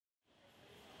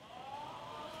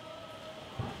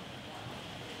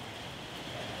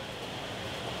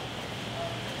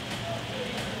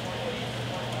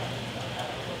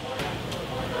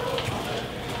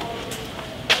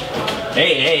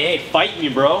Hey, fight me,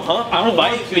 bro, huh? I don't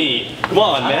fight want to. me. Come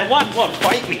on, man. Come on,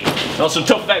 fight me. Also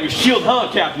tough about your shield, huh,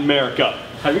 Captain America?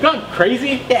 Have you gone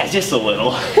crazy? Yeah, just a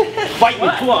little. Fight me,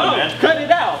 come on, No, man. cut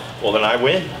it out. Well, then I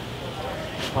win.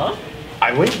 Huh?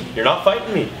 I win. You're not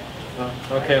fighting me.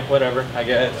 Okay, whatever, I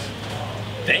guess.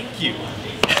 Thank you.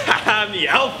 I'm the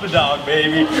alpha dog,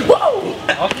 baby.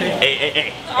 Whoa! Okay.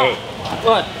 Hey.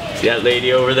 What? See that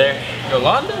lady over there?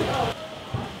 Yolanda?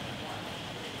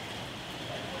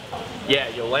 Yeah,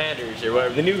 Yolander's or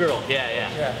whatever. The new girl. Yeah.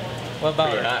 Yeah. What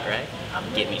about Pretty her? hot,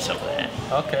 right? Get me some of that.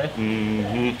 Okay.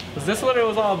 Mm-hmm. Is this what it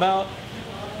was all about?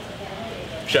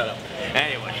 Shut up.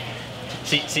 Anyway,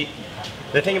 see,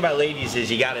 the thing about ladies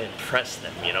is you gotta impress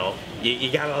them, you know?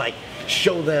 You gotta, like,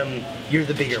 show them you're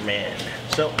the bigger man.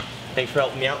 So, thanks for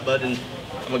helping me out, bud, and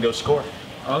I'm gonna go score.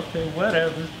 Okay,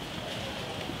 whatever.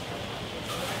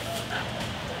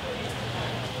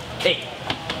 Hey,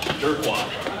 Dirtwad.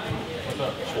 What's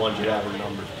up? Just wanted you to have her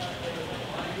number.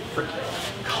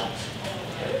 Freaking calls.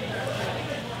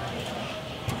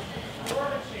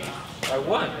 I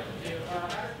won.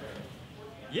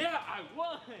 Yeah!